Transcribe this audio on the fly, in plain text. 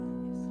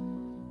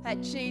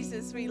that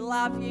Jesus, we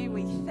love you,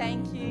 we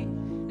thank you.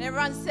 And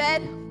everyone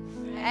said,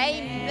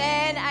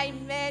 Amen,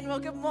 amen. Well,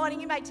 good morning.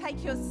 You may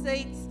take your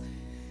seats.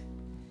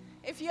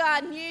 If you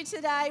are new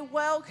today,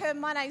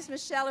 welcome. My name's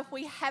Michelle. If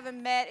we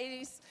haven't met,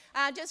 it is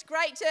just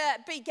great to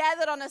be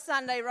gathered on a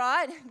Sunday,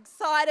 right?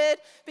 Excited,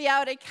 be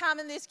able to come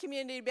in this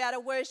community, to be able to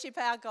worship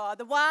our God,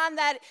 the one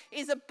that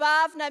is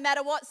above no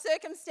matter what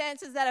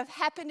circumstances that have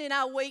happened in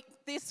our week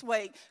this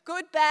week,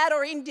 good, bad,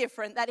 or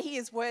indifferent, that He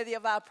is worthy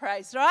of our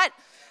praise, right?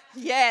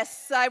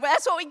 Yes, so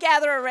that's what we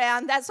gather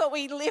around. That's what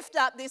we lift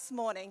up this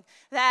morning,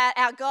 that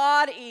our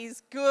God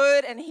is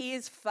good and He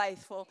is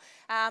faithful.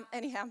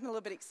 Anyhow, I'm a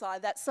little bit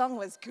excited. That song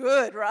was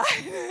good,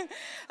 right?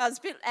 I was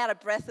a bit out of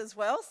breath as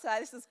well, so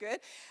this is good.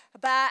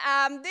 But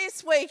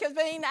this week has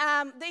been,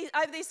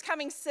 over this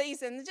coming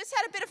season, just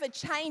had a bit of a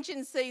change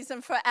in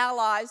season for our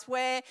lives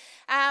where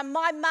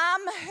my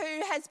mum,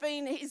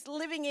 who is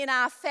living in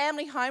our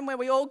family home where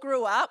we all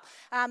grew up,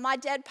 my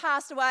dad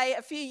passed away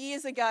a few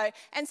years ago,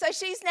 and so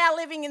she's now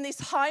living in this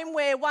home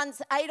where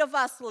once 8 of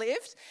us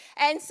lived.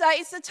 And so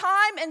it's a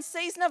time and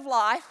season of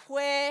life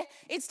where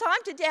it's time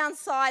to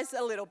downsize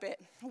a little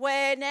bit,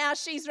 where now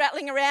she's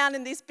rattling around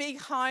in this big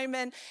home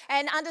and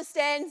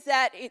understands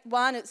that,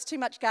 it's too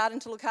much garden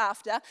to look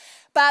after,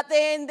 but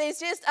then there's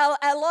just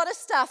a lot of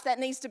stuff that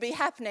needs to be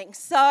happening.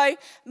 So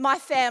my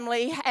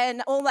family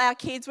and all our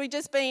kids, we've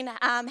just been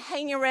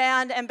hanging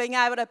around and being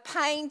able to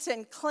paint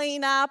and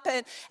clean up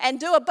and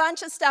do a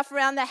bunch of stuff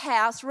around the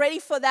house, ready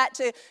for that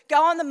to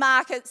go on the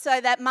market so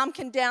that Mum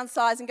can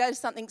downsize and go to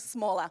something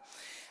smaller.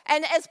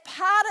 And as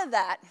part of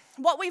that,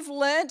 what we've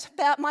learnt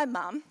about my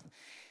mum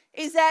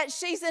is that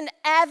she's an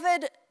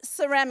avid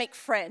ceramic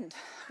friend.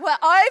 Well,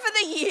 over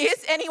the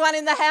years, anyone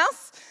in the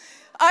house?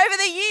 Over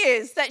the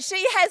years that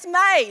she has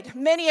made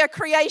many a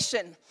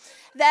creation,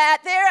 that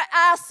there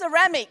are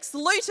ceramics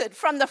looted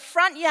from the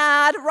front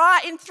yard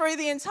right in through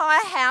the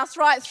entire house,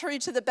 right through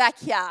to the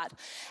backyard.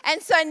 And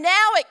so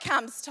now it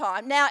comes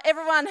time. Now,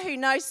 everyone who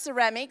knows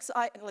ceramics,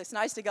 I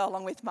used to go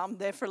along with Mum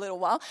there for a little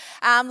while,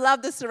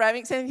 love the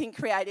ceramics, anything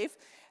creative,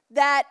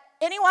 that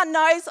anyone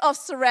knows of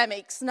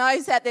ceramics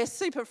knows that they're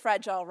super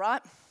fragile,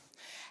 right?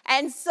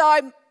 And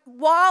so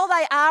while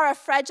they are a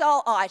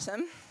fragile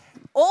item,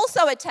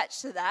 also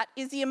attached to that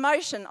is the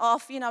emotion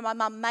of, my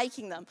mum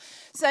making them.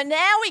 So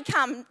now we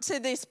come to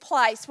this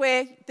place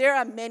where there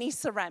are many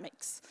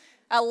ceramics,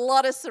 a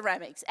lot of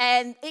ceramics,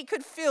 and it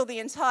could fill the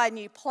entire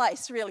new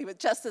place really with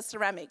just the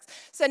ceramics.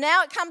 So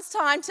now it comes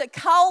time to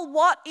cull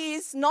what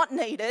is not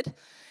needed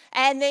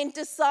and then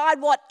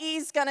decide what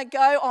is going to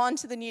go on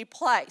to the new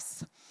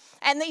place.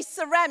 And these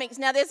ceramics,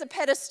 now there's a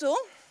pedestal,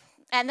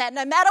 and that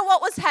no matter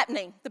what was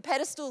happening, the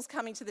pedestal's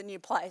coming to the new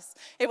place.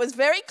 It was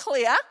very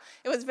clear.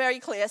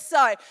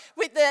 So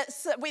with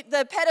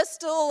the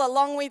pedestal,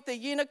 along with the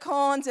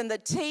unicorns and the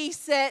tea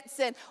sets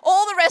and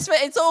all the rest of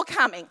it, it's all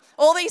coming.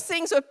 All these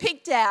things were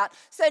picked out.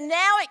 So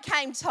now it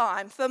came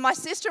time for my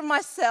sister and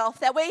myself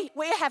that we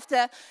have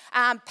to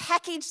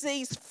package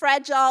these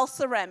fragile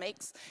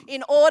ceramics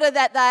in order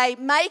that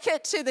they make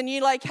it to the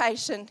new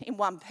location in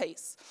one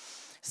piece.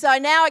 So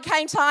now it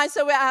came time,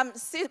 so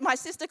my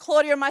sister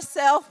Claudia and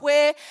myself,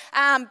 we're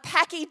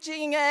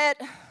packaging it.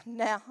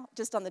 Now,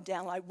 just on the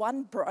download,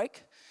 one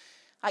broke.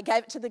 I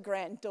gave it to the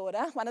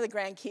granddaughter, one of the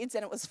grandkids,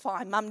 and it was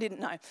fine. Mum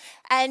didn't know.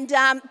 And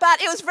but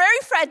it was very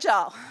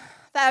fragile.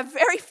 They are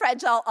very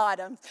fragile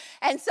items.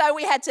 And so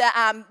we had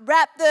to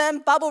wrap them,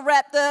 bubble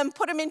wrap them,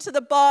 put them into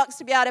the box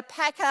to be able to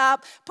pack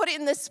up, put it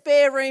in the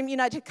spare room,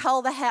 to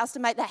cull the house, to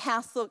make the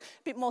house look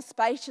a bit more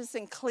spacious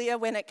and clear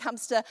when it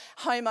comes to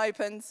home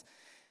opens.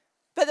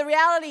 But the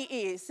reality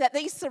is that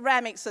these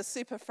ceramics are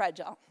super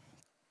fragile.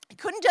 You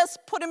couldn't just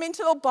put them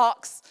into a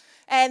box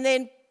and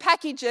then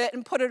package it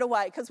and put it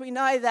away, because we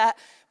know that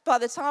by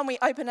the time we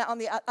open it on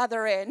the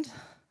other end,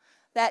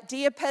 that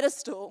dear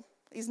pedestal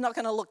is not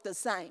going to look the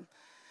same.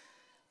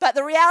 But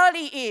the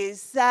reality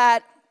is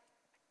that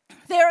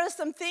there are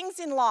some things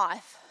in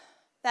life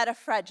that are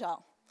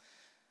fragile.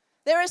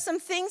 There are some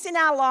things in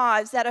our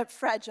lives that are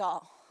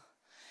fragile.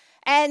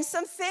 And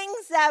some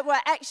things that were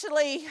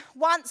actually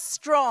once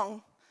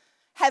strong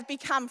have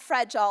become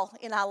fragile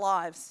in our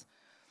lives.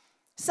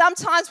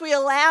 Sometimes we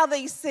allow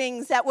these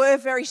things that were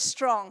very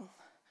strong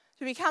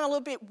to become a little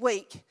bit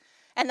weak,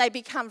 and they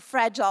become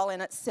fragile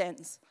in its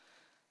sense.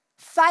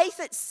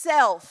 Faith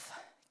itself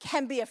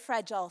can be a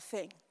fragile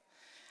thing.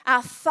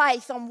 Our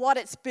faith on what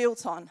it's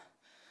built on.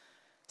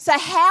 So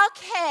how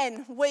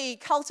can we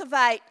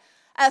cultivate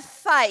a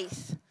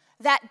faith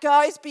that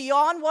goes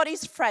beyond what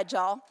is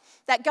fragile,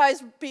 that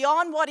goes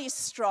beyond what is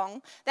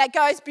strong, that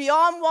goes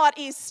beyond what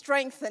is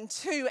strengthened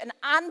to an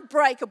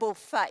unbreakable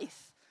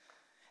faith?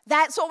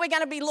 That's what we're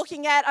going to be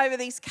looking at over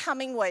these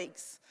coming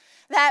weeks.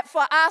 That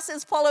for us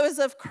as followers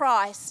of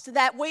Christ,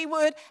 that we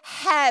would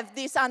have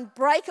this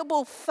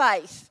unbreakable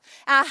faith.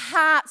 Our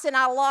hearts and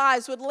our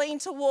lives would lean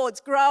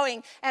towards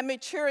growing and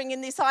maturing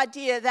in this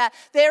idea that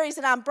there is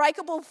an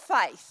unbreakable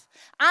faith,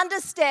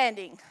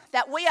 understanding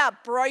that we are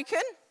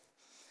broken,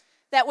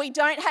 that we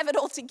don't have it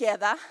all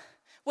together.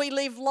 We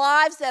live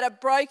lives that are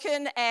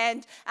broken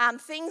and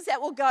things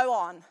that will go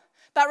on.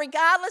 But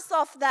regardless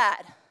of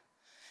that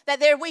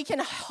there we can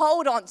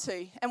hold on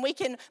to and we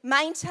can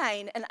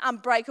maintain an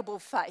unbreakable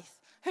faith.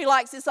 Who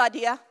likes this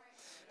idea?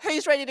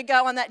 Who's ready to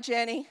go on that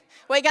journey?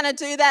 We're going to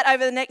do that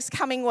over the next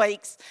coming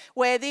weeks,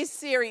 where this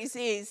series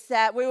is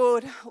that we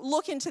would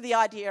look into the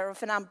idea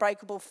of an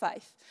unbreakable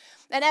faith.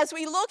 And as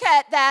we look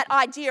at that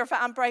idea of an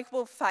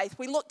unbreakable faith,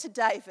 we look to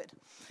David.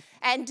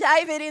 And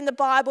David in the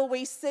Bible,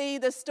 we see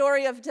the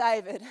story of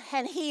David,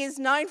 and he is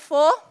known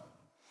for,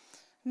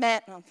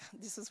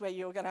 this is where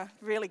you're going to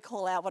really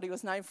call out what he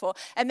was known for,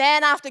 a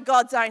man after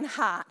God's own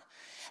heart.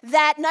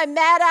 That no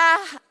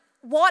matter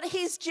what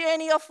his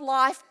journey of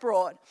life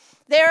brought,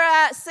 there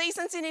are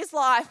seasons in his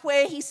life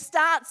where he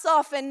starts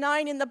off and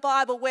known in the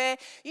Bible where,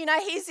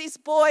 he's this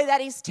boy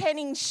that is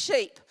tending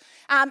sheep,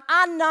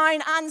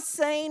 unknown,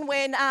 unseen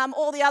when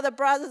all the other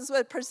brothers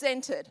were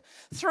presented.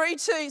 So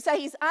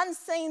he's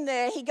unseen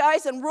there. He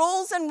goes and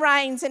rules and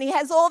reigns, and he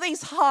has all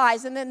these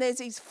highs, and then there's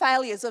these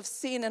failures of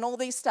sin and all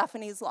these stuff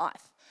in his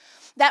life.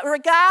 That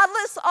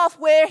regardless of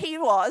where he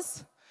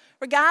was,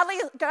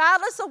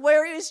 regardless of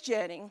where he was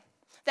journeying,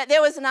 that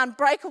there was an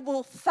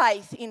unbreakable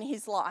faith in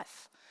his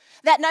life.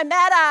 That no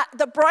matter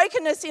the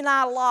brokenness in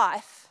our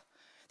life,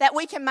 that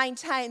we can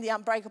maintain the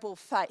unbreakable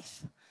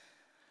faith.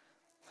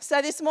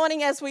 So this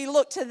morning as we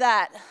look to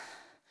that,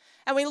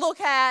 and we look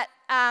at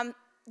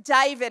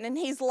David and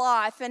his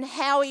life and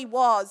how he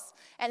was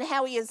and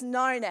how he is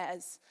known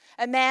as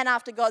a man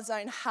after God's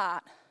own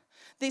heart.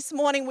 This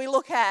morning we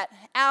look at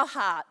our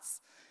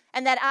hearts,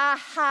 and that our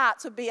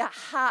hearts would be a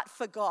heart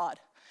for God.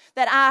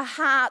 That our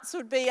hearts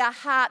would be a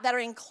heart that are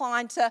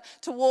inclined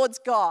towards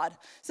God.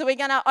 So we're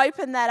going to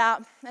open that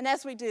up. And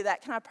as we do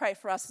that, can I pray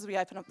for us as we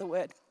open up the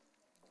Word?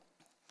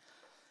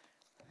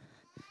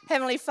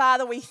 Heavenly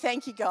Father, we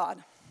thank you,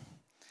 God,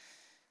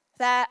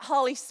 that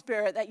Holy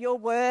Spirit, that your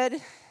Word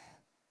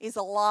is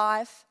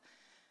alive,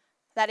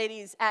 that it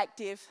is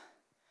active,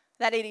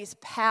 that it is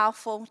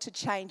powerful to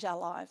change our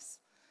lives.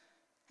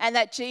 And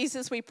that,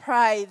 Jesus, we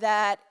pray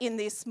that in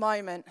this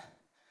moment,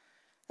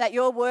 that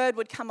your word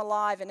would come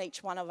alive in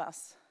each one of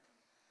us.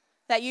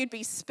 That you'd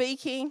be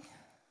speaking,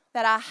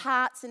 that our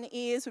hearts and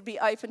ears would be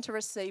open to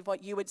receive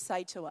what you would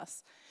say to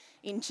us.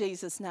 In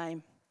Jesus'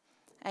 name,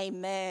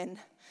 amen.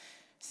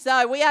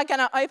 So we are going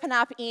to open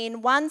up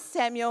in 1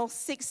 Samuel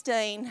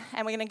 16,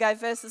 and we're going to go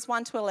verses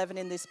 1 to 11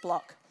 in this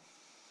block.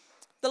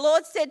 The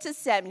Lord said to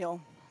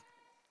Samuel,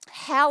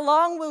 "How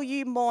long will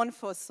you mourn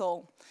for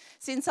Saul,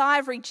 since I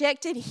have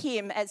rejected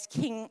him as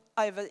king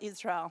over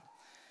Israel?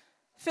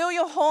 Fill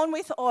your horn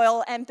with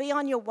oil and be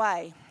on your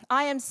way.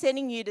 I am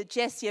sending you to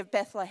Jesse of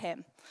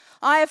Bethlehem.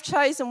 I have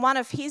chosen one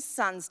of his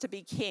sons to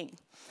be king."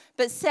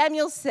 But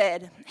Samuel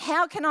said,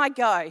 "How can I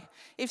go?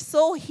 If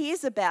Saul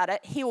hears about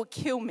it, he will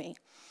kill me."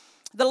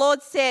 The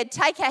Lord said,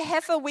 "Take a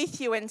heifer with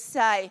you and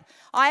say,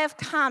 'I have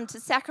come to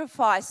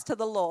sacrifice to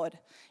the Lord.'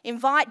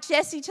 Invite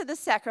Jesse to the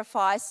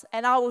sacrifice,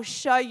 and I will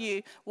show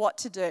you what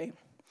to do.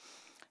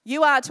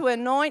 You are to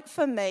anoint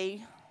for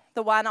me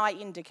the one I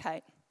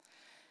indicate."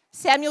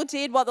 Samuel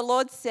did what the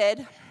Lord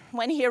said.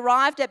 When he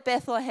arrived at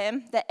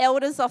Bethlehem, the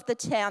elders of the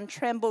town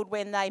trembled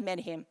when they met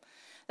him.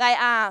 They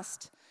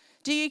asked,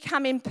 "Do you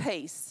come in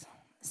peace?"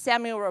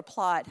 Samuel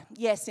replied,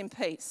 "Yes, in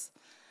peace.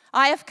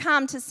 I have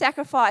come to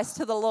sacrifice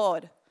to the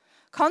Lord.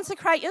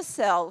 Consecrate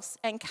yourselves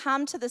and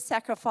come to the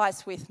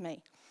sacrifice with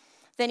me."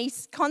 Then he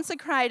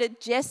consecrated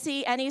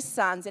Jesse and his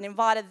sons and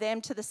invited them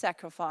to the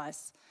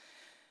sacrifice.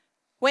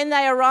 When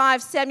they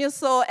arrived, Samuel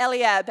saw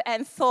Eliab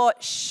and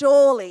thought,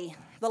 "Surely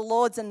the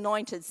Lord's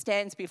anointed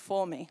stands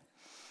before me."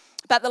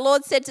 But the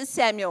Lord said to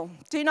Samuel,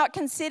 "Do not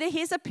consider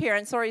his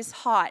appearance or his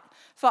height,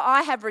 for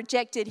I have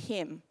rejected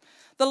him.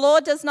 The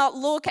Lord does not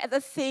look at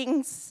the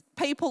things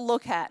people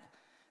look at.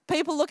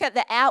 People look at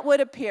the outward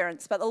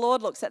appearance, but the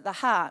Lord looks at the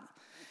heart."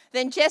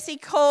 Then Jesse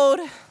called,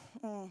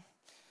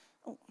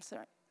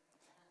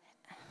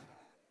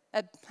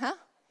 let's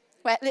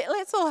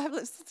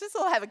just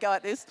all have a go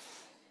at this.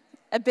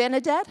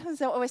 Abinadab, is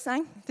that what we're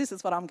saying? This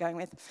is what I'm going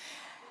with.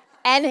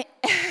 And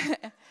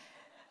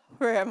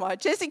where am I?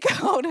 Jesse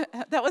called,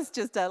 that was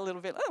just a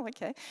little bit,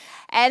 okay.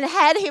 And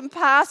had him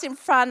pass in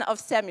front of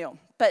Samuel.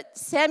 But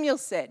Samuel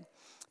said,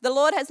 "The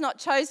Lord has not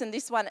chosen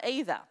this one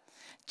either."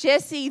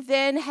 Jesse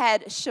then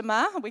had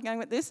Shammah, are we going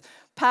with this?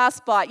 Pass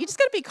by. You just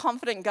got to be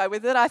confident and go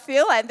with it, I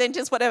feel, and then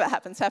just whatever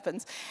happens,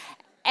 happens.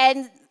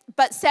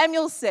 But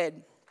Samuel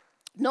said,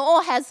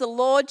 "Nor has the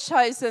Lord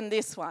chosen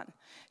this one."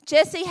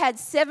 Jesse had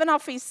 7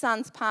 of his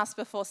sons pass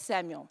before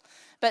Samuel.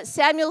 But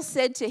Samuel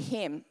said to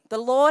him, "The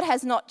Lord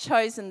has not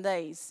chosen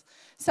these."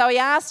 So he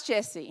asked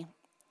Jesse,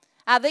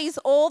 "Are these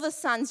all the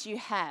sons you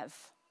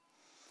have?"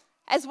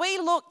 As we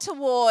look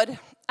toward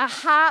a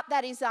heart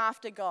that is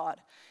after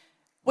God,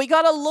 we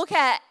got to look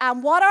at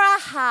what are our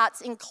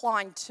hearts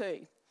inclined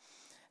to.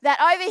 That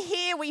over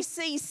here we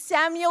see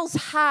Samuel's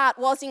heart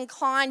was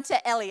inclined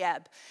to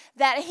Eliab.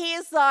 That he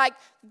is like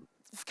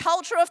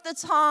culture of the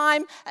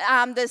time,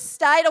 the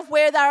state of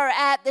where they were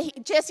at.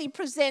 Jesse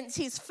presents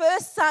his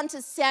first son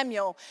to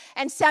Samuel,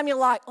 and Samuel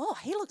like, "Oh,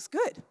 he looks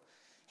good.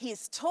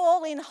 He's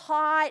tall in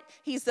height.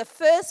 He's the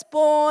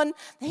firstborn.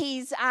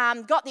 He's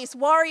got this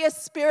warrior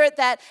spirit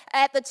that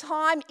at the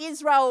time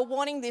Israel were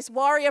wanting this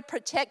warrior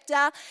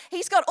protector.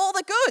 He's got all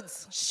the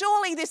goods.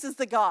 Surely this is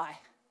the guy.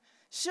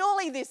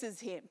 Surely this is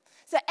him.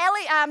 So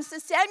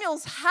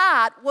Samuel's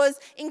heart was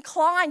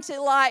inclined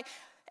to like,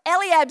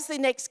 Eliab's the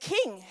next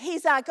king.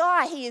 He's our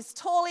guy. He is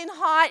tall in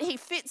height. He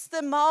fits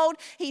the mold.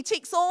 He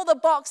ticks all the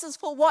boxes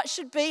for what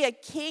should be a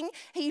king.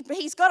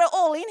 He's got it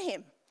all in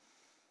him.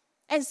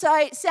 And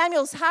so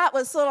Samuel's heart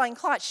was sort of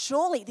inclined,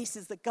 surely this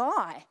is the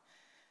guy.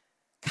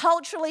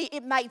 Culturally,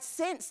 it made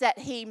sense that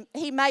he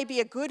may be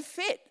a good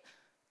fit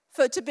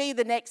to be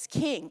the next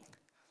king.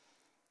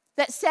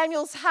 That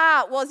Samuel's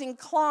heart was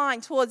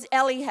inclined towards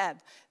Eliab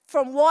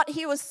from what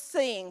he was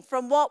seeing,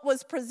 from what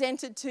was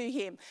presented to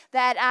him,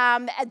 that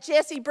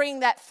Jesse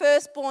bringing that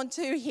firstborn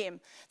to him,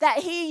 that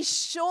he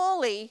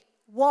surely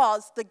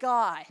was the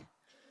guy.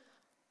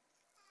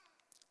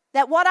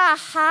 That what our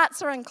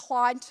hearts are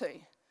inclined to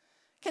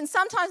can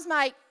sometimes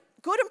make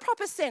good and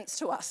proper sense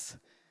to us.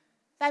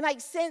 They make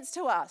sense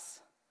to us,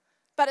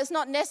 but it's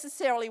not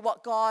necessarily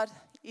what God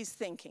is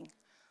thinking,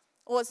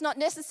 or it's not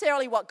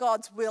necessarily what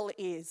God's will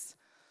is.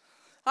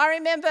 I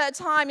remember a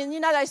time, and you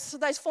know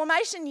those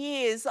formation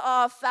years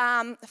of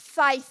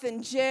faith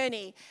and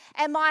journey,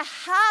 and my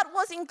heart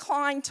was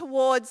inclined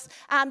towards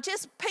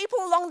just people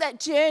along that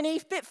journey,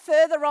 a bit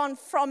further on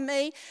from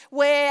me,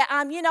 where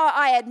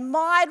I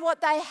admired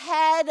what they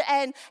had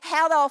and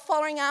how they were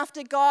following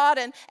after God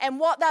and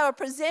what they were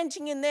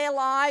presenting in their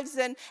lives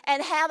and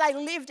how they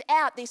lived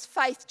out this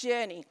faith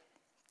journey.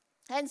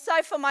 And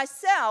so for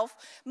myself,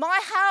 my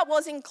heart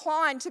was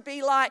inclined to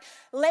be like,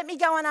 let me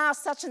go and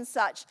ask such and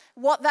such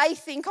what they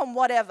think on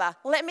whatever.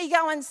 Let me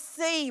go and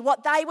see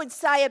what they would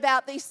say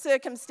about this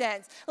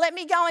circumstance. Let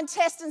me go and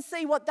test and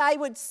see what they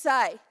would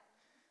say.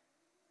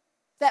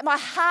 That my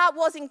heart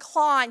was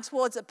inclined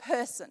towards a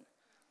person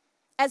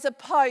as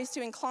opposed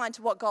to inclined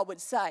to what God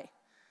would say.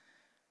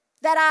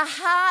 That our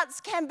hearts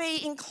can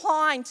be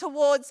inclined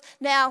towards,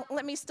 now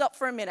let me stop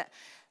for a minute.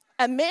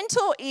 A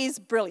mentor is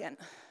brilliant.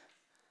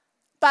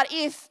 But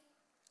if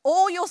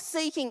all you're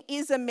seeking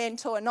is a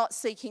mentor and not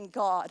seeking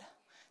God,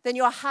 then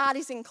your heart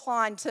is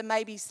inclined to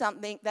maybe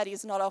something that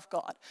is not of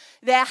God.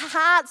 Their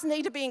hearts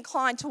need to be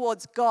inclined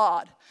towards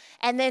God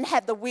and then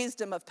have the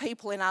wisdom of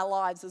people in our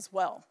lives as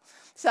well.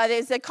 So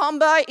there's a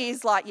combo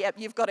is like, yep,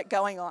 you've got it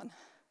going on.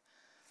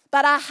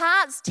 But our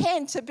hearts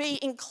tend to be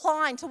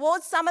inclined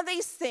towards some of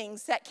these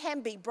things that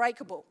can be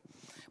breakable.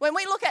 When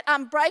we look at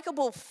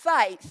unbreakable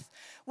faith,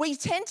 we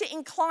tend to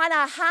incline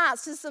our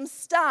hearts to some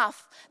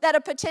stuff that are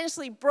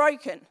potentially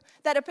broken,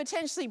 that are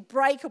potentially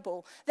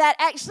breakable, that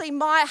actually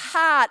my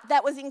heart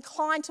that was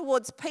inclined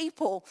towards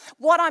people,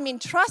 what I'm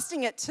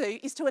entrusting it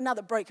to is to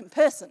another broken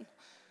person.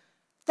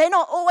 They're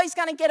not always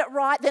going to get it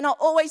right. They're not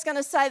always going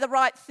to say the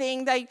right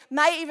thing. They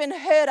may even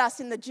hurt us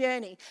in the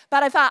journey.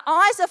 But if our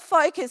eyes are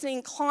focused and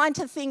inclined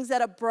to things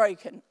that are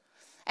broken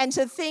and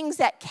to things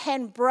that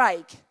can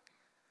break,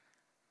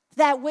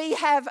 that we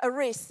have a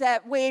risk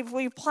that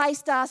we've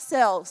placed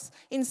ourselves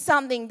in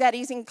something that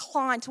is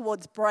inclined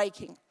towards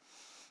breaking.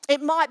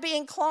 It might be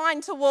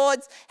inclined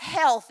towards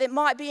health. It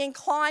might be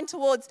inclined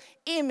towards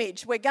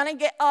image. We're going to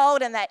get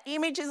old and that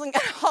image isn't going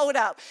to hold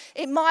up.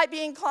 It might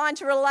be inclined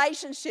to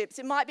relationships.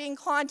 It might be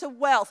inclined to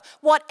wealth.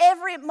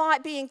 Whatever it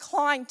might be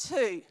inclined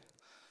to.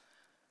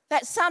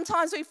 That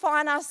sometimes we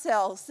find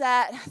ourselves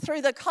that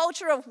through the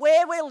culture of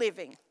where we're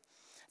living,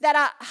 that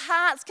our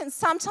hearts can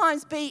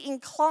sometimes be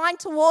inclined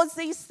towards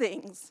these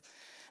things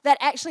that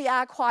actually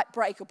are quite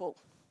breakable.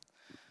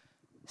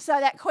 So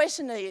that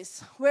question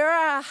is, where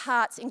are our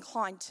hearts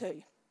inclined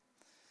to?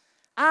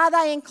 Are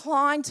they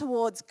inclined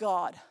towards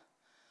God?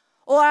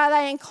 Or are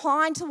they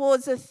inclined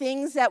towards the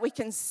things that we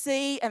can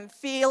see and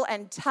feel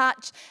and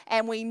touch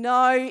and we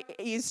know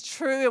is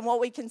true and what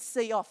we can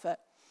see off it?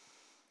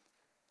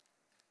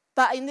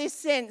 But in this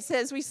sense,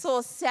 as we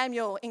saw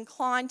Samuel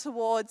inclined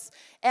towards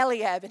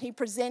Eliab and he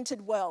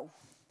presented well,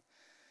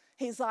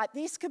 he's like,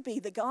 this could be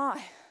the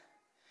guy.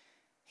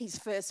 He's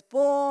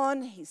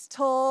firstborn, he's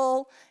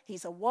tall,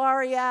 he's a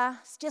warrior.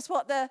 It's just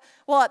what the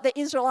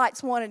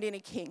Israelites wanted in a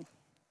king.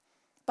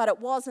 But it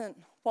wasn't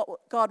what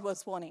God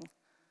was wanting.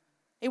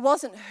 It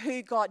wasn't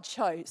who God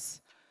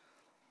chose.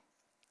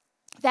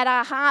 That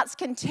our hearts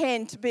can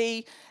tend to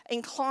be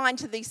inclined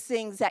to these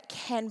things that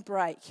can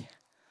break.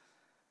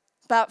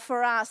 But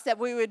for us, that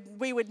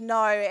we would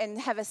know and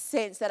have a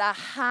sense that our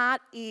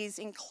heart is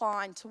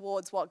inclined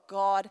towards what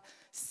God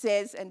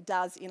says and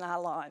does in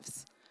our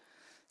lives.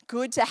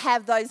 Good to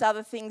have those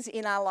other things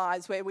in our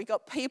lives where we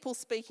got people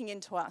speaking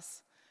into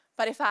us.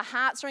 But if our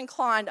hearts are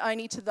inclined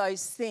only to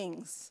those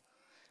things,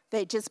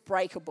 they're just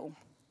breakable.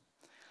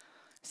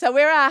 So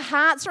where our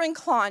hearts are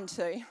inclined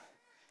to,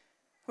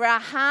 where our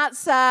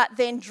hearts are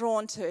then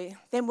drawn to,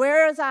 then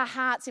where is our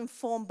hearts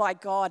informed by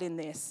God in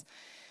this?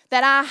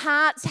 That our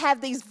hearts have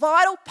this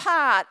vital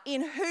part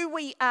in who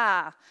we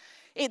are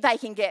They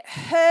can get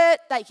hurt,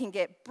 they can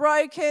get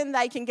broken,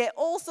 they can get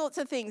all sorts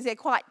of things. They're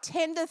quite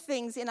tender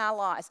things in our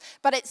lives,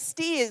 but it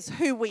steers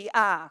who we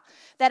are.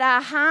 That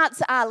our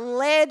hearts are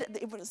led,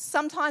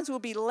 sometimes we'll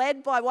be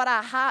led by what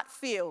our heart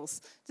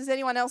feels. Does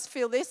anyone else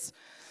feel this?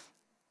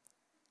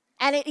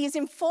 And it is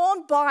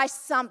informed by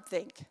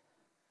something.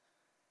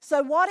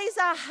 So what is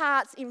our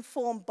hearts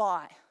informed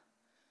by?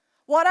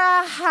 What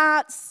are our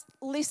hearts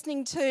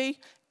listening to,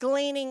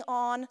 gleaning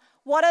on?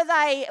 What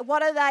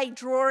are they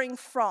drawing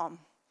from?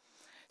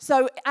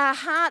 So our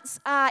hearts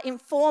are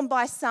informed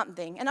by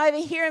something. And over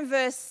here in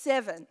verse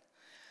 7,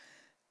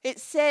 it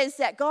says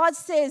that God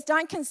says,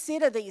 don't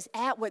consider these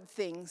outward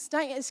things.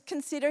 Don't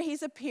consider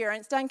his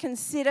appearance. Don't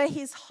consider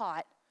his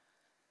height.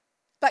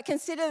 But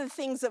consider the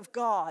things of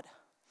God.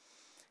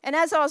 And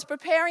as I was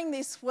preparing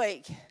this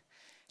week,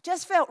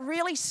 just felt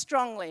really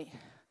strongly,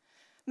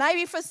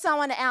 maybe for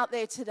someone out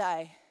there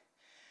today,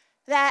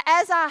 that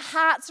as our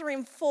hearts are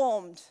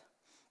informed,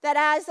 that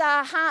as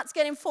our hearts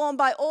get informed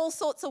by all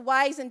sorts of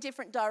ways and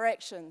different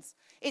directions,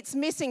 it's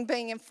missing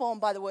being informed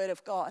by the Word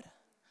of God.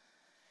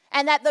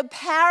 And that the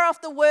power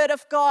of the Word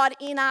of God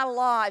in our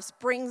lives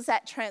brings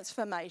that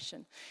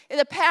transformation.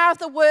 The power of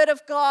the Word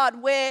of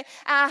God, where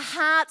our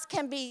hearts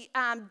can be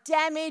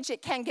damaged,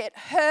 it can get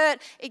hurt,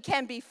 it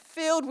can be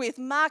filled with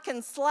muck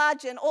and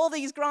sludge and all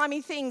these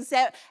grimy things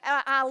that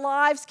our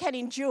lives can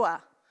endure.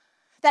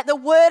 That the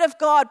Word of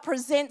God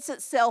presents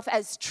itself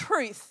as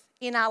truth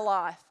in our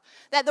life.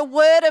 That the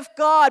Word of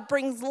God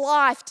brings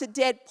life to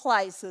dead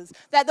places.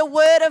 That the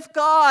Word of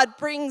God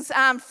brings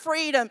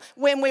freedom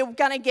when we're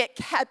going to get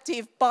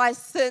captive by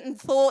certain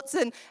thoughts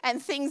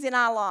and things in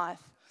our life.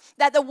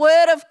 That the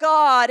Word of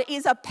God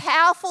is a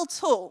powerful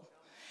tool.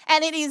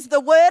 And it is the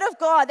Word of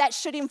God that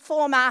should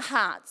inform our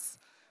hearts.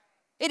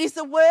 It is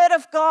the Word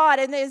of God,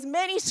 and there's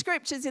many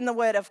scriptures in the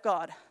Word of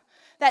God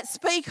that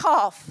speak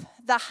of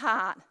the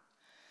heart.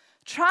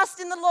 Trust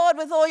in the Lord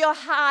with all your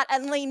heart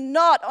and lean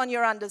not on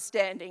your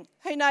understanding.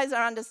 Who knows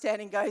our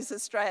understanding goes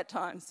astray at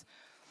times.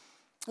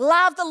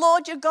 Love the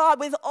Lord your God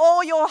with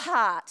all your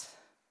heart.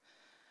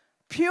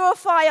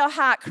 Purify your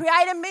heart.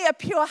 Create in me a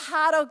pure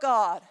heart, O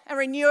God, and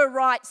renew a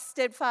right,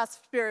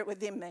 steadfast spirit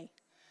within me.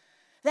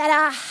 That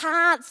our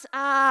hearts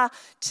are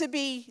to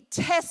be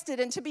tested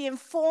and to be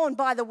informed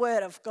by the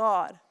Word of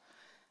God.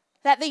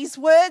 That these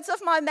words of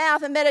my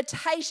mouth and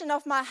meditation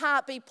of my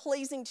heart be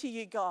pleasing to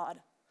you, God.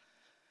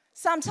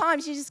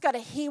 Sometimes you just got to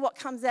hear what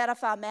comes out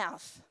of our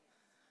mouth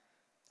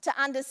to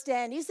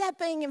understand, is that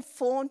being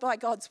informed by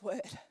God's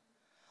Word?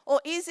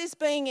 Or is this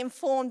being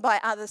informed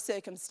by other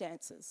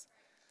circumstances?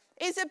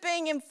 Is it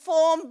being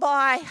informed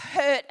by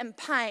hurt and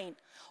pain?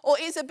 Or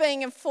is it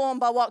being informed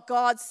by what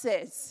God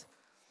says?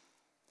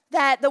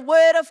 That the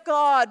Word of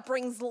God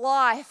brings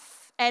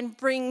life and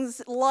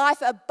brings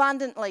life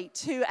abundantly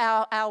to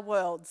our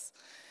worlds.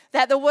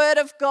 That the Word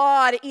of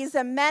God is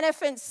a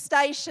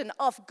manifestation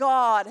of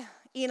God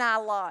in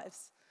our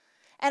lives.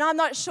 And I'm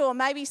not sure,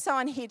 maybe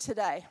someone here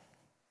today,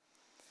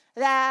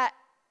 that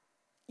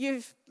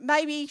you've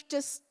maybe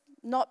just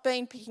not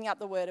been picking up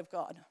the Word of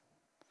God.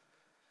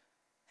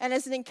 And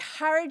as an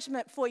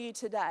encouragement for you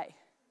today,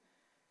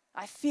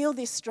 I feel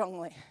this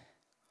strongly,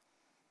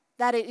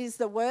 that it is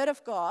the Word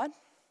of God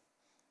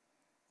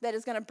that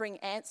is going to bring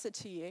answer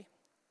to you.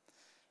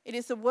 It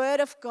is the Word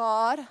of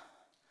God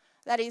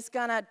that is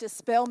going to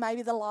dispel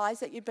maybe the lies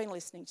that you've been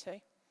listening to.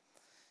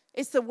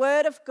 It's the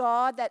Word of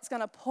God that's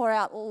going to pour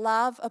out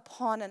love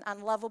upon an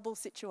unlovable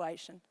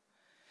situation.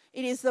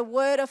 It is the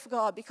Word of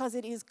God because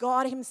it is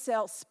God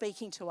Himself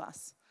speaking to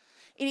us.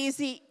 It is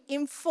the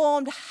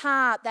informed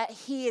heart that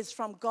hears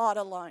from God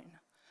alone.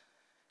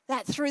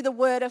 That through the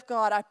Word of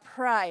God, I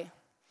pray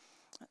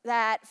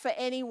that for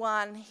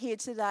anyone here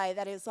today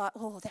that is like,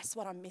 oh, that's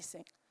what I'm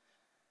missing.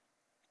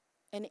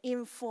 An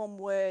informed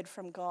word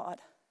from God.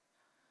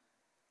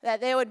 That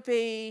there would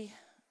be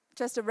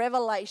just a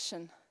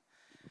revelation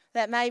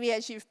that maybe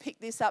as you've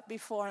picked this up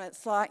before and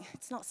it's like,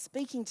 it's not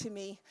speaking to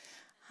me.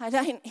 I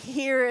don't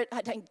hear it.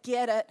 I don't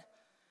get it.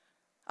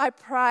 I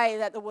pray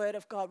that the Word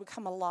of God would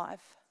come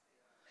alive.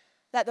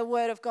 That the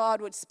Word of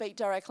God would speak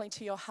directly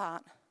to your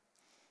heart.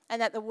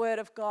 And that the Word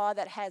of God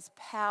that has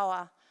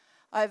power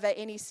over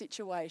any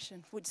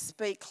situation would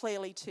speak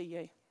clearly to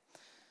you.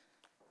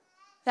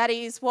 That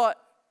is what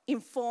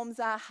informs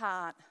our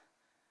heart.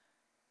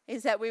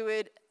 Is that we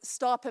would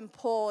stop and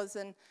pause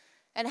and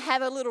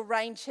have a little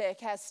rain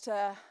check as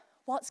to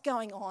what's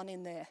going on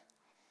in there.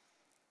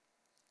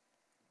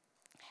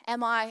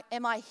 Am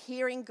I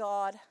hearing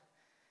God,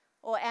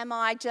 or am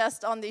I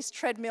just on this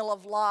treadmill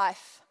of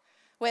life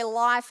where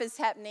life is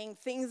happening,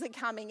 things are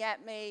coming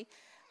at me,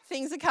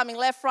 things are coming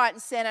left, right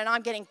and centre, and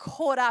I'm getting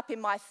caught up in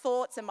my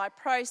thoughts and my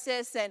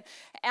process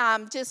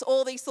and just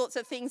all these sorts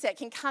of things that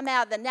can come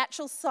out of the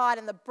natural side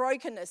and the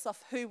brokenness of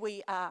who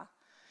we are.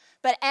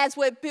 But as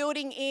we're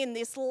building in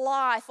this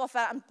life of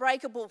an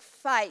unbreakable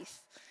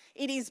faith,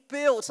 it is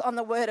built on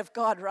the Word of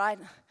God, right?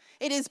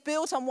 It is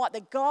built on what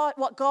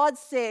God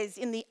says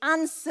in the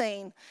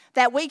unseen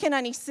that we can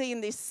only see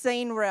in this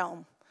seen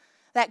realm.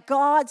 That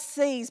God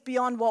sees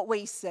beyond what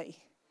we see.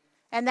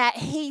 and that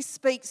he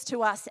speaks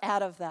to us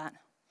out of that.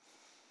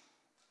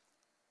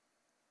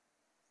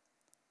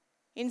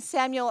 In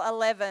Samuel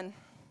 11,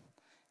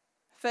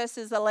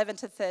 verses 11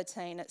 to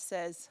 13, it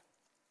says,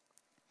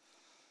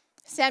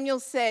 Samuel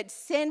said,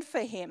 "Send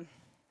for him.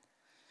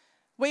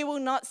 We will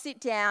not sit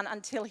down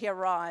until he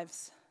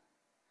arrives."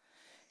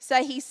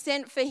 So he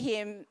sent for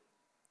him.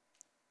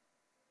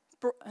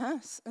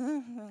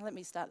 Let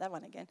me start that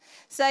one again.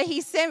 So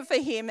he sent for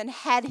him and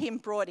had him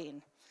brought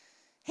in.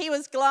 He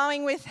was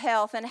glowing with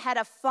health and had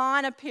a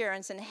fine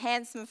appearance and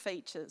handsome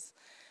features.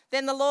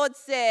 Then the Lord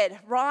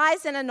said,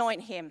 "Rise and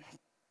anoint him.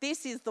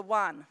 This is the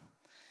one."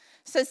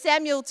 So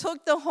Samuel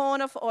took the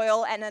horn of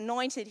oil and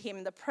anointed him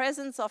in the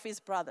presence of his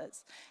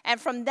brothers.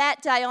 And from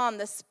that day on,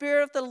 the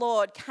Spirit of the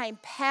Lord came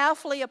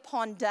powerfully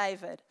upon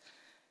David.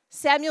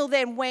 Samuel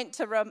then went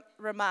to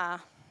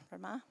Ramah.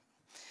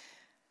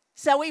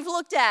 So we've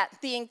looked at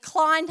the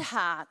inclined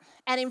heart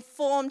and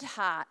informed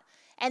heart.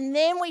 And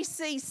then we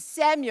see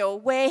Samuel,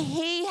 where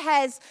he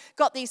has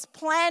got this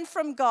plan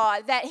from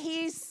God that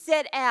he's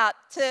set out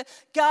to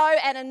go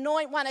and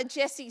anoint one of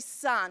Jesse's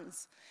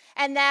sons.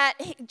 And that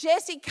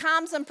Jesse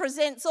comes and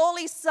presents all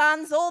his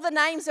sons, all the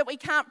names that we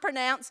can't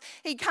pronounce.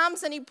 He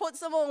comes and he puts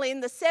them all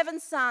in, the 7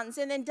 sons.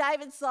 And then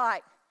David's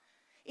like,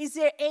 "Is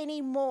there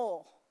any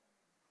more?"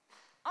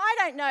 I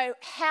don't know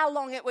how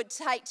long it would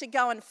take to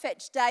go and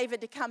fetch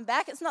David to come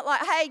back. It's not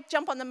like, "Hey,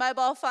 jump on the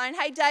mobile phone.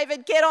 Hey,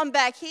 David, get on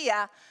back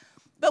here."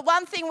 But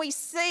one thing we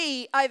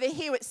see over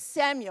here with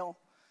Samuel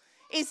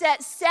is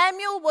that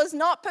Samuel was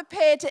not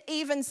prepared to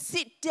even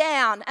sit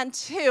down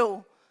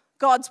until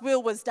God's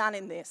will was done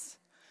in this.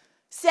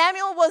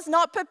 Samuel was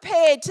not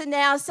prepared to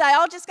now say,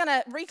 "I'm just going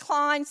to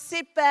recline,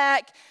 sit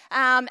back,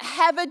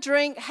 have a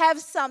drink,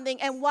 have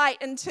something, and wait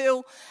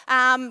until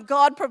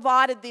God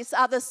provided this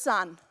other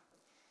son."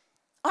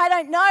 I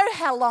don't know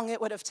how long it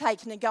would have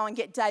taken to go and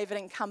get David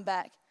and come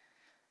back.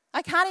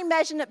 I can't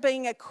imagine it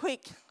being a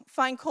quick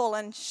phone call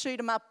and shoot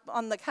him up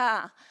on the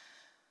car.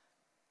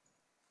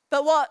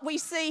 But what we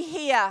see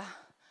here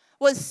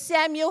was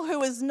Samuel who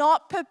was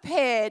not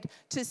prepared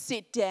to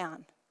sit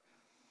down.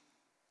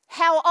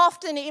 How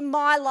often in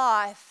my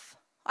life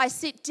I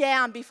sit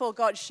down before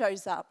God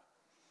shows up.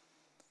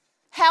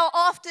 How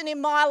often in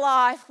my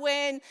life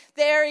when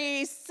there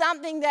is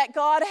something that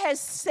God has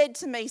said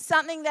to me,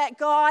 something that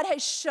God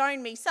has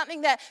shown me,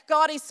 something that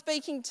God is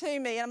speaking to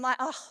me, and I'm like,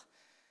 "Oh,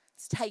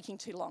 it's taking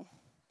too long.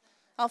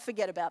 I'll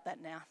forget about that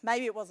now.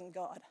 Maybe it wasn't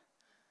God."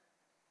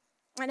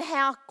 And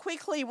how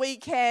quickly we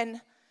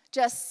can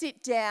just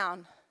sit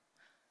down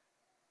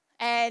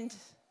and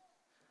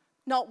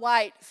not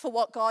wait for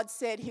what God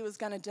said he was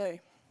going to do.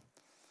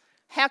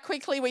 How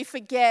quickly we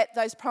forget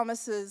those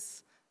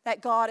promises that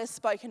God has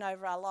spoken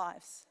over our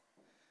lives.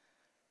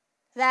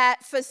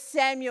 That for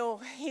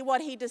Samuel,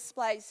 what he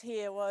displays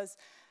here was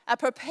a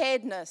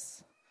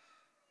preparedness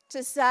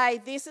to say,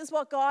 "This is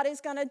what God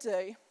is going to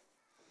do,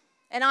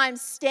 and I'm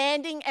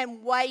standing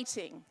and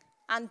waiting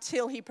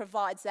until he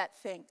provides that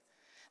thing."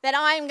 That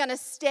I am going to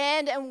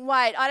stand and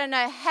wait. I don't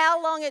know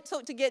how long it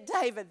took to get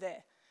David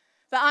there,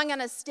 but I'm going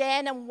to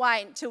stand and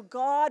wait until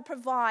God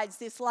provides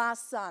this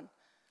last son.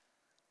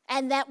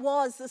 And that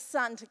was the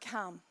son to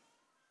come.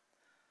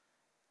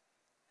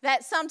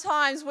 That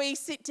sometimes we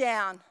sit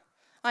down.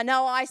 I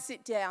know I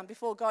sit down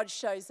before God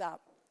shows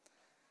up.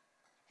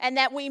 And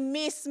that we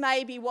miss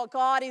maybe what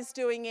God is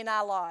doing in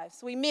our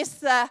lives. We miss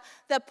the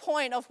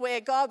point of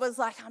where God was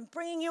like, "I'm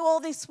bringing you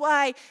all this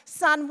way.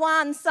 Son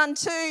 1, son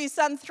 2,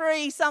 son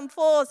 3, son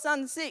 4,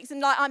 son 6.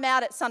 And like, I'm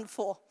out at son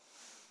 4.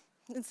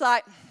 It's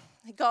like,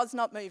 God's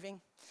not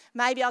moving.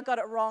 Maybe I got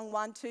it wrong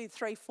 1, 2,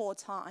 3, 4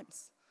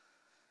 times.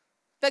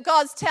 But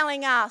God's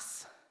telling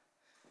us,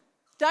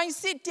 don't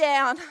sit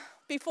down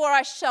before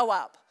I show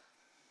up.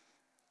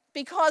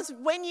 Because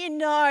when you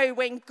know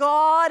when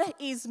God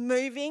is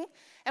moving,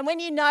 and when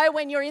you know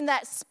when you're in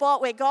that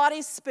spot where God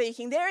is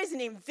speaking, there is an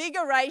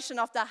invigoration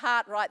of the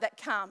heart, right, that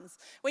comes.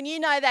 When you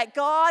know that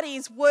God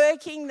is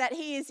working, that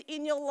he is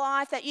in your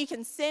life, that you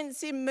can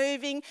sense him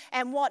moving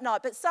and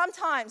whatnot. But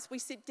sometimes we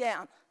sit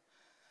down.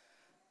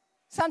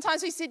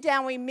 Sometimes we sit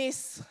down, we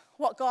miss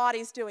what God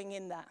is doing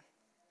in that.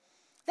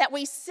 That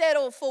we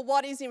settle for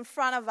what is in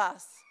front of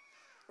us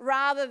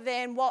rather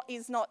than what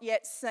is not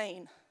yet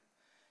seen.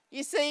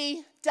 You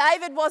see,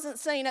 David wasn't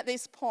seen at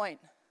this point.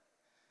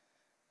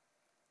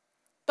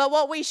 But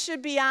what we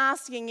should be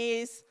asking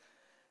is,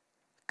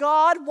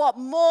 God, what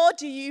more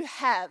do you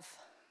have?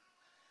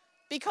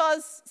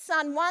 Because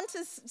son 1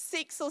 to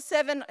 6 or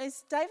 7,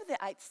 is David the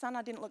 8th son?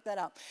 I didn't look that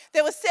up.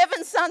 There were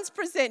 7 sons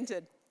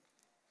presented.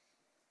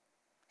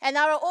 And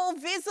they were all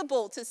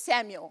visible to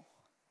Samuel.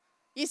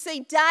 You see,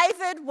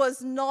 David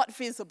was not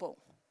visible.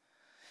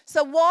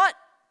 So what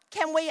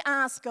can we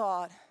ask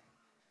God?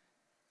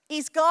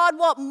 Is, God,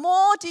 what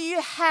more do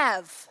you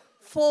have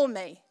for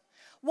me?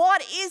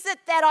 What is it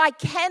that I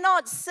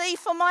cannot see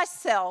for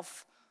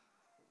myself,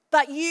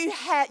 but you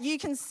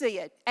can see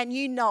it and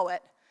you know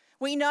it?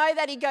 We know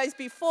that he goes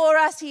before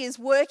us. He is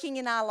working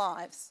in our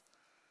lives.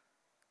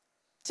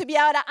 To be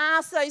able to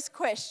ask those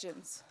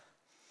questions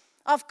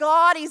of,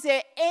 God, is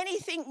there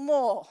anything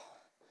more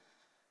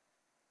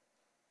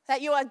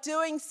that you are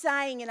doing,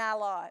 saying in our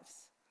lives.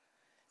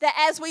 That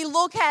as we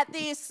look at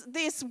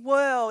this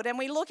world and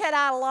we look at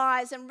our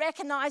lives and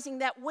recognizing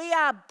that we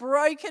are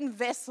broken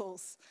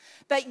vessels,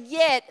 but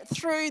yet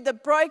through the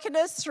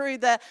brokenness, through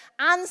the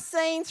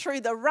unseen,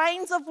 through the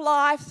rains of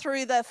life,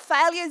 through the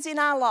failures in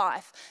our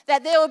life,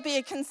 that there will be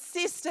a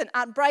consistent,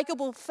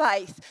 unbreakable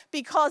faith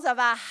because of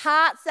our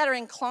hearts that are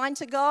inclined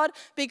to God,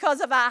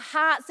 because of our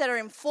hearts that are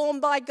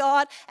informed by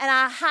God, and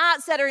our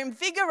hearts that are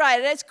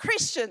invigorated as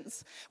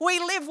Christians. We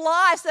live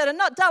lives that are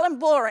not dull and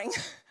boring.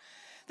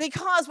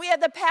 Because we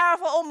have the power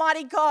of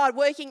Almighty God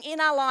working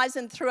in our lives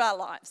and through our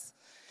lives.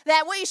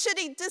 That we should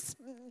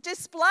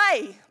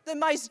display the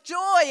most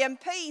joy and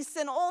peace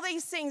and all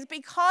these things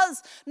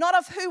because not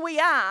of who we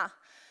are,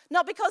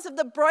 not because of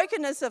the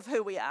brokenness of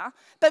who we are,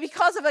 but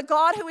because of a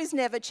God who is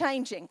never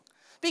changing.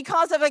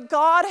 Because of a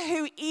God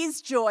who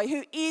is joy,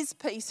 who is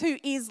peace, who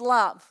is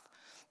love.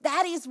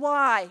 That is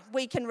why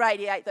we can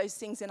radiate those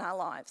things in our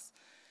lives.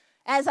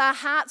 As our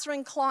hearts are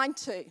inclined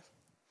to,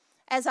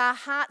 as our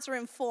hearts are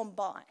informed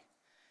by.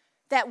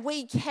 That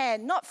we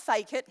can not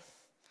fake it,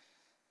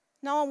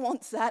 no one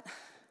wants that,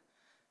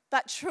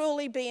 but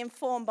truly be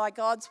informed by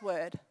God's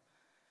word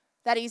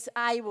that is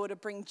able to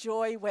bring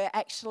joy where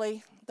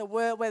actually the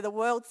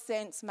world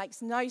sense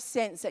makes no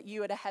sense that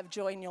you are to have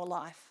joy in your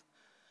life.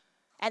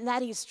 And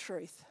that is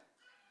truth.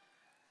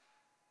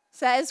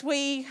 So as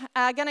we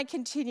are going to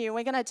continue,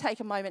 we're going to take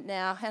a moment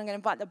now, and I'm going to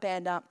invite the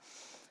band up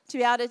to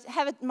be able to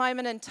have a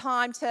moment in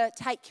time to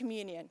take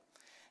communion.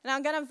 And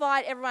I'm going to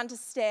invite everyone to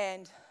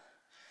stand.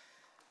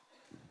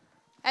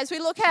 As we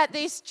look at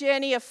this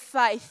journey of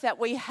faith that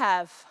we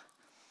have,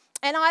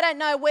 and I don't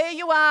know where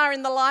you are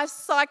in the life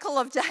cycle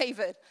of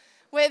David,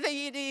 whether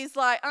it is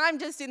like, I'm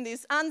just in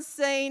this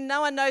unseen,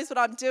 no one knows what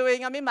I'm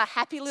doing, I'm in my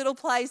happy little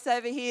place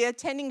over here,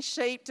 tending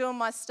sheep, doing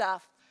my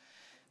stuff.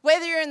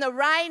 Whether you're in the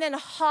rain and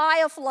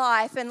high of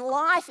life, and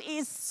life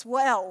is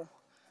swell,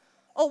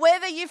 or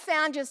whether you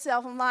found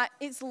yourself and like,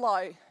 it's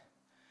low.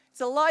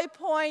 It's a low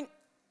point,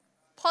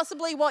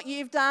 possibly what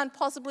you've done,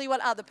 possibly what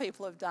other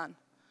people have done.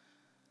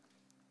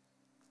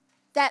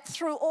 That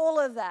through all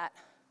of that,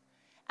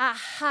 our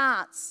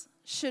hearts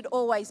should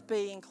always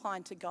be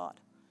inclined to God.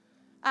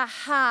 Our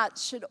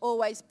hearts should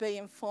always be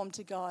informed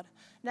to God,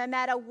 no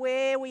matter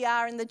where we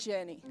are in the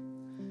journey.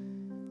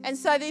 And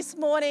so this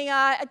morning,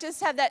 I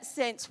just have that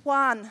sense.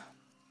 One,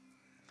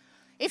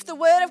 if the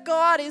Word of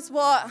God is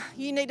what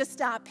you need to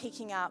start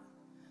picking up,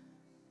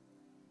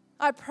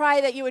 I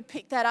pray that you would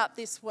pick that up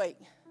this week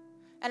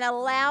and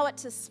allow it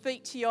to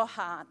speak to your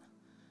heart.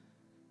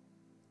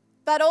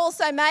 But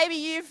also maybe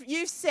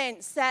you've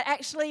sensed that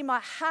actually my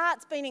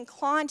heart's been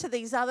inclined to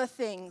these other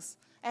things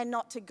and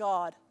not to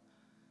God.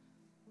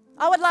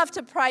 I would love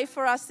to pray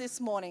for us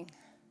this morning.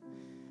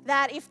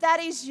 That if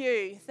that is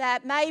you,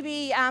 that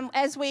maybe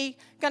as we're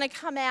going to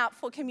come out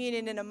for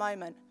communion in a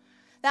moment,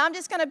 that I'm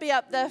just going to be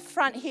up the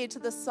front here to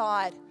the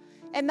side.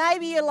 And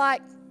maybe you're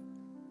like,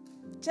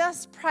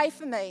 just pray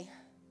for me.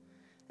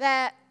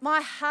 That my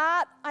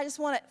heart, I just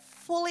want it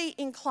fully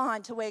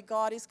inclined to where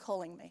God is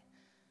calling me.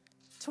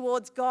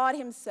 Towards God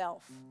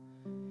himself.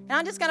 And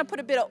I'm just going to put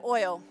a bit of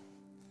oil.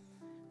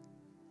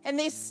 And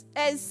this,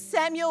 as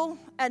Samuel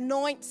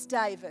anoints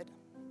David,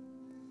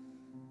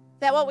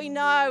 that what we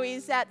know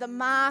is that the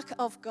mark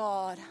of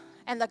God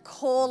and the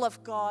call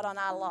of God on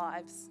our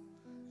lives,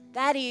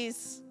 that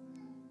is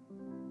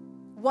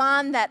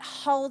one that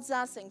holds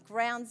us and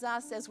grounds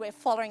us as we're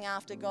following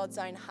after God's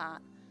own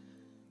heart.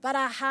 But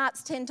our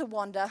hearts tend to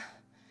wander,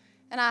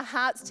 and our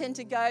hearts tend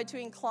to go to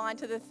incline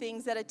to the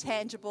things that are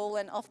tangible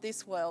and of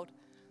this world.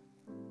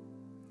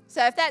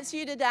 So if that's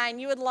you today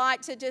and you would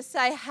like to just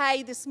say,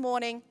 hey, this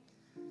morning,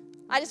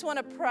 I just want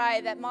to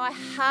pray that my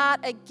heart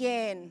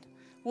again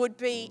would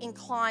be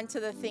inclined to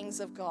the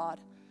things of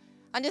God.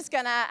 I'm just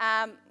going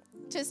to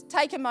just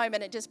take a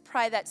moment and just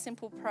pray that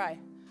simple prayer.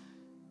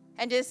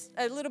 And just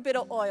a little bit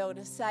of oil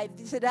to say,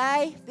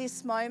 today,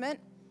 this moment,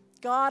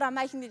 God, I'm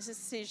making this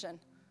decision,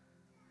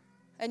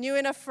 anew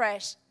and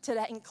afresh,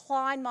 to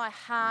incline my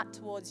heart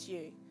towards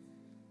you.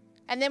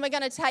 And then we're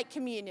going to take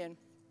communion.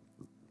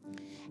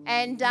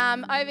 And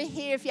over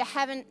here, if you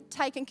haven't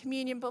taken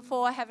communion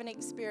before, haven't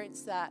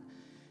experienced that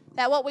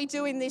what we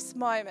do in this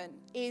moment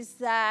is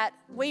that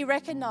we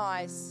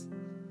recognize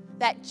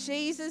that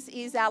Jesus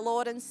is our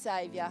Lord and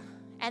Savior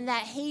and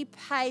that he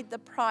paid the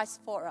price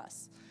for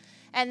us.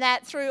 And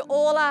that through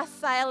all our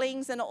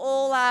failings and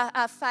all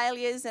our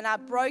failures and our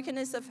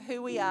brokenness of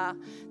who we are,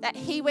 that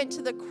he went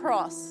to the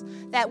cross,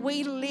 that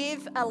we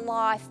live a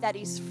life that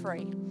is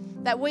free.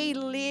 That we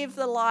live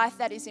the life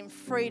that is in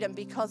freedom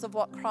because of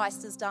what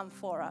Christ has done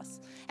for us.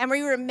 And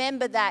we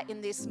remember that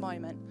in this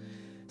moment.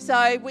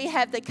 So we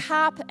have the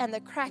cup and the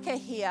cracker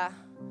here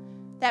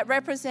that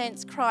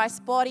represents Christ's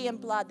body and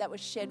blood that was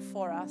shed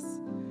for us.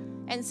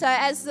 And so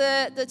as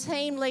the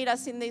team lead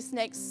us in this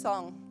next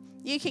song,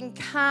 you can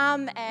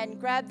come and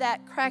grab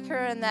that cracker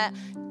and that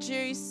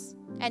juice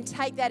and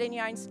take that in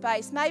your own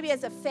space. Maybe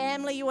as a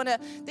family, you want to,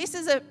 this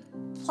is a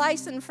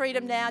place in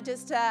freedom now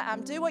just to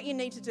do what you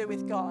need to do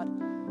with God.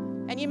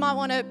 And you might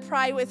want to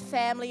pray with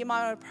family, you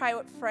might want to pray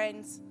with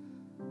friends.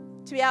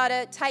 to be able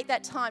to take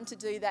that time to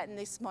do that in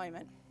this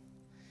moment.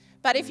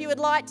 But if you would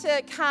like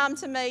to come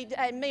to me,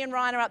 me and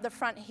Ryan are up the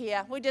front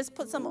here. We just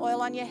put some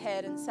oil on your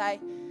head and say,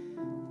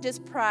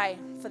 just pray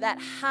for that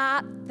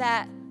heart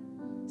that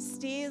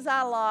steers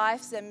our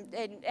lives and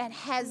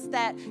has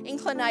that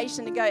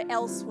inclination to go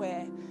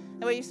elsewhere.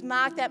 And we just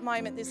mark that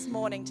moment this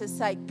morning to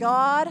say,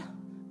 God,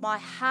 my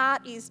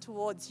heart is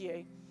towards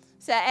you.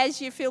 So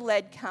as you feel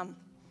led, come.